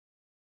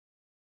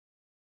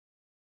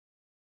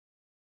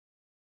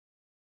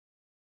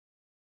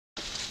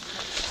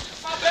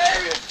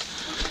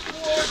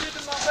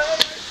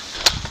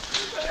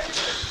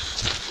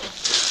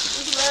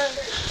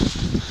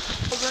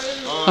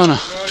Oh no.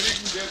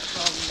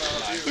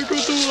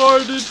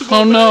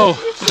 Oh no.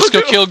 Let's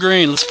go kill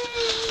green.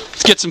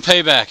 Let's get some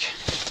payback.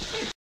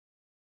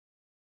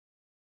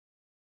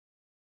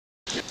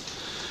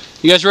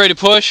 You guys ready to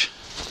push?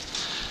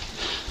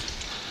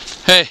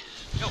 Hey,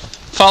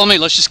 follow me.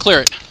 Let's just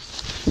clear it.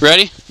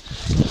 Ready?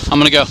 I'm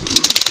gonna go.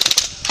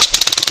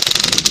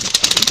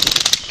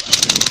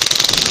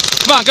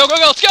 Come on, go, go,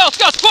 go. Let's go,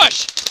 let's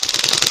push.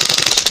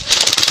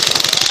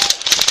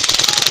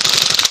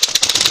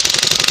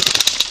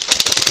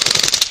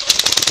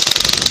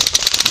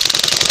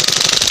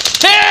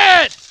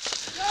 Hit!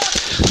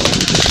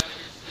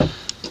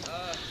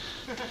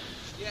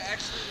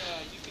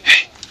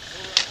 Hey,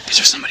 is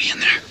there somebody in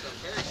there?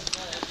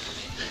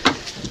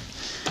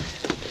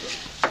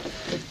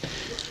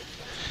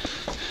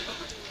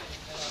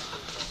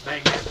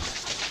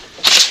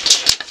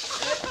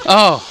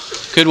 Oh,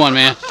 good one,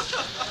 man.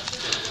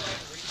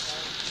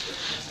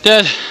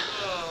 Dead.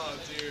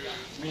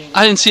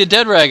 I didn't see a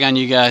dead rag on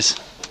you guys.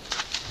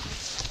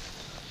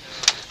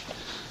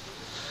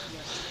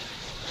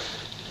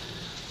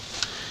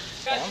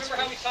 Guys, remember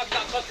how we talked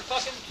about cluster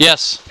fucking?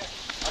 Yes.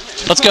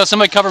 Let's go.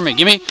 Somebody cover me.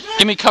 Give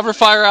me cover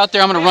fire out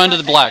there. I'm gonna run to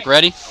the black.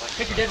 Ready?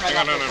 Pick your dead rag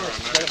off. No.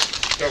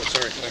 Oh,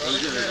 sorry.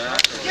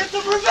 Get the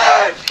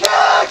revenge!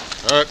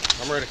 Alright,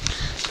 I'm ready.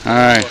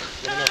 Alright.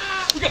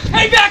 We got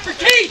payback for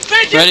Keith!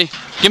 Bitches! Ready?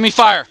 Give me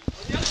fire.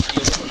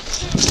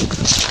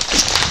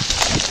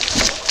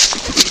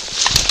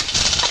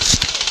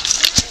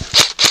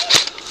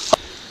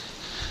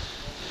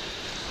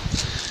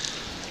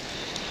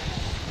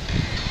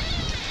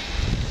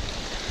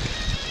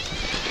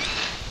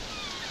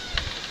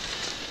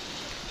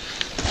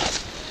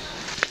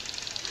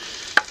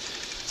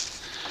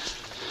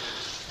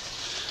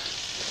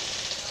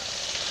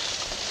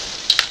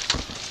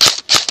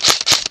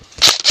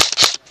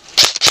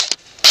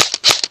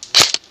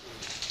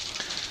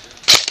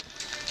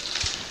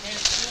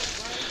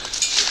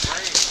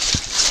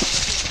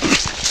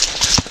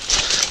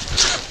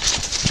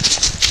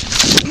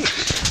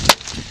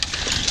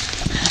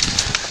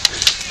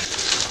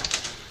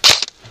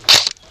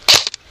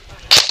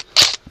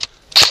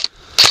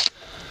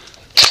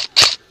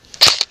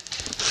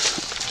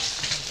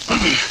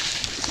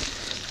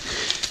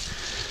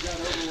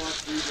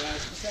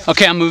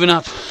 Okay, I'm moving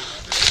up.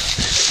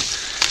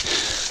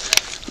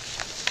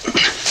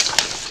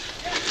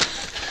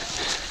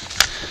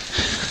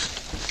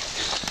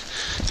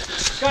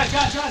 Guys, go.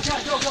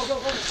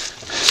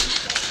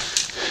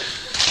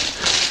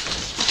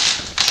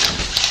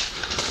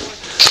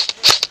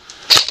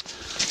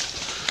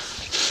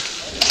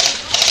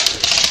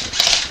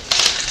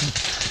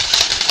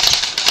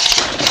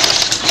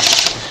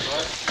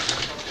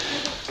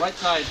 Right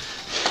side.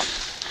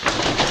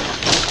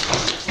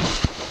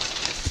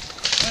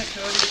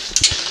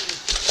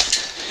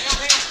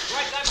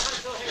 Right side behind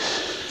still here.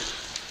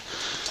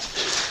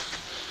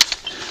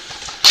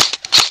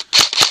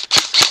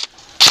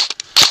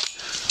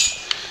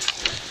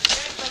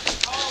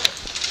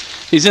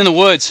 He's in the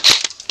woods.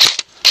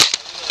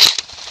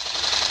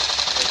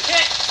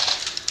 Hit.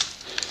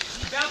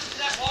 You bounce to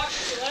that walk to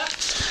the left.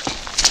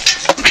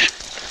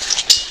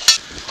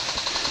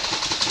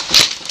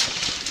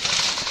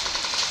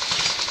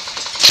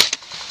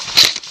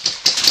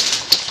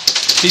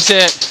 He's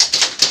hit.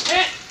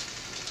 Hit.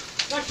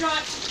 Nice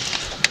shot.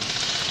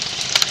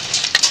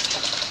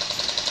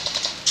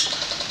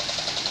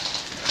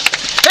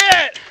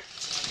 Hit!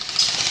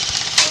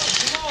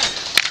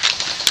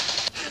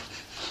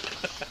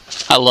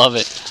 I love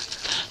it.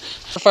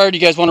 Fire, do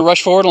you guys want to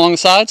rush forward along the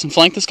sides and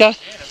flank this guy?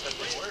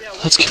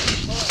 Let's go.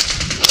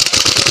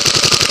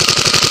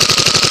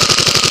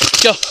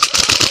 Go.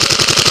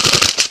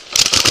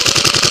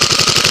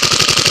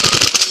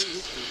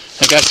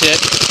 That guy's hit.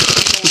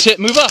 He's hit.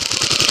 Move up.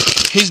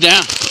 He's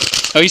down.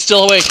 Oh, he's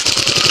still awake.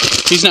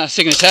 He's not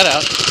sticking his head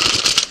out.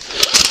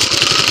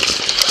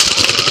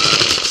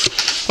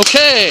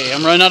 Okay,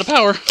 I'm running out of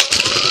power.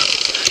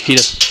 He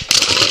does.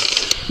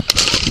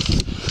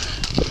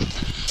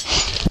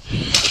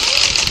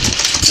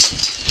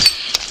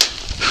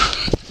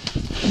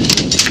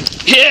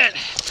 Hit!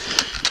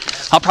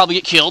 I'll probably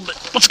get killed, but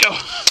let's go.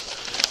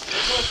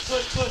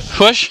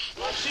 Push.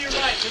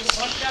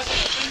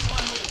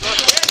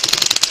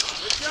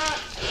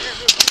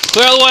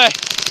 Clear out of the way.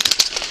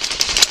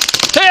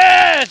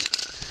 Hit!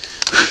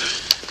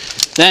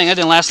 Dang, that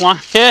didn't last long.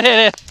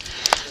 Hit.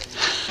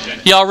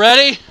 Y'all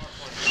ready?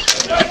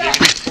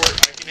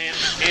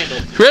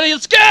 Ready?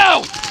 Let's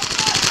go!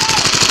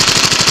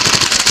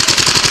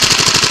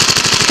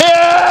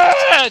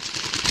 Hit!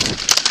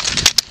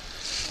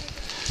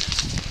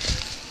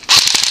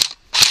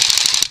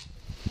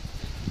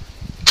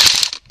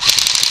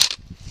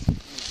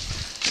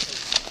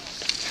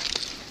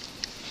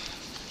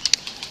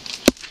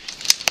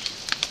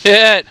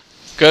 Hit!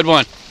 Good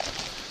one.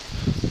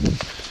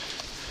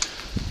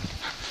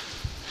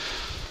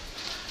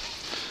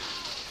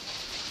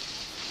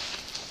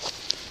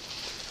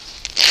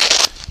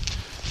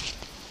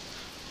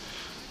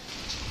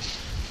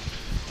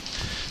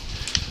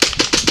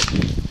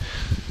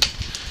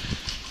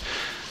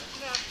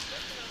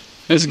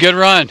 It was a good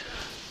run.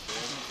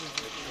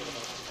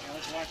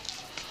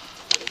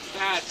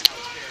 That's how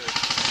scary.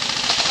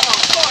 Oh,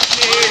 fuck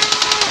me.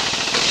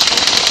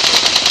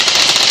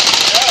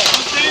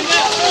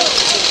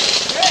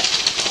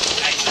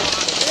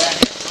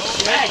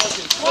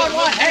 Come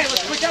on, hey,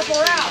 let's switch up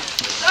around.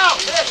 No!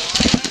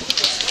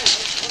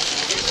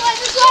 This way,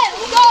 let's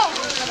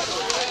go!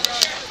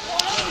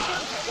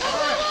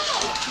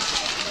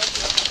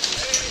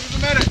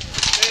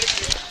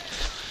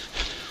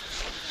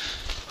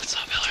 What's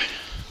up, Hillary?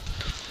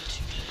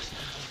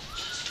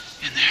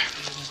 In there.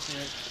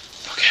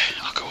 Okay,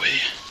 I'll go with you.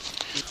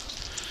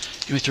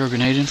 You want me to throw a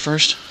grenade in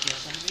first?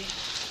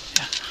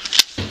 Yeah.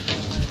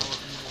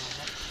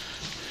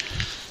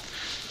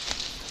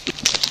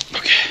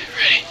 Okay,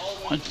 ready?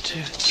 1,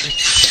 2, 3.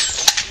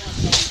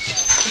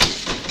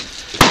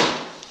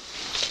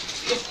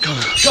 Go,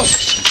 go, go.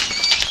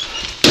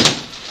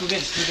 Move in,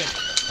 move in.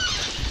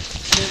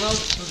 Stay low,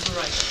 move to the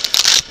right.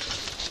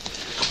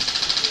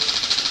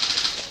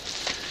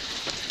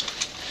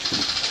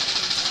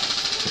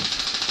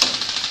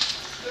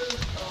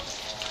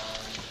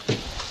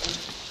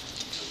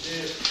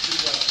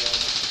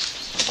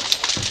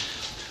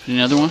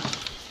 Another one?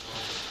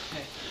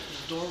 Okay,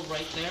 there's a door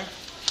right there.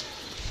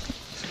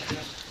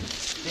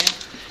 There.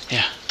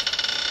 Yeah.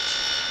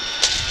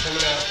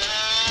 Coming out.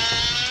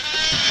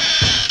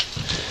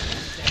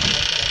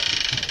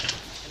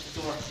 There's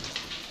the door.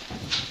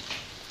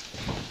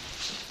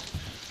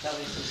 That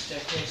leads to the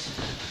staircase.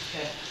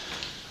 Okay.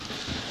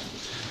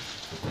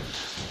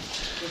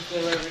 We're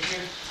clear right over here.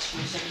 Give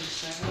me a second to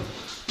stack up.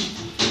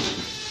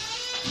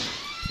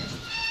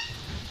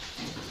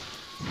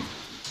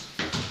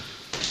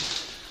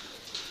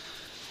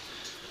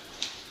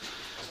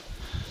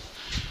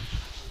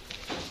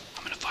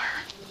 I'm gonna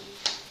fire.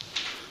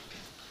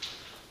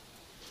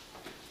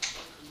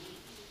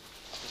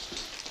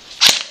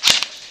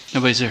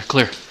 Nobody's there.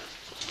 Clear.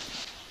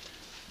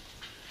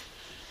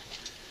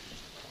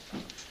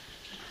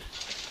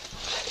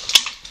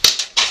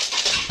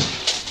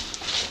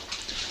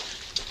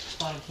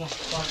 Bottom, come on,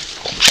 bottom.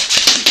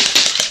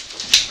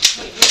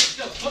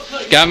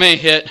 Got me.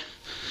 Hit.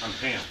 I'm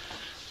Pam.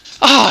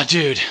 Ah,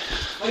 dude.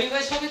 Are you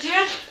guys fucking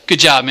tan? Good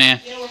job, man.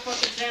 Yeah, we're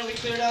fucking tan. We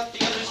cleared out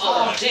the other stuff.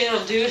 Oh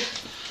damn, dude!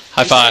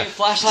 High five.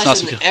 Flashlights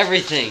It's awesome. and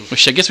everything.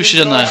 I guess we should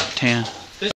have done the tan.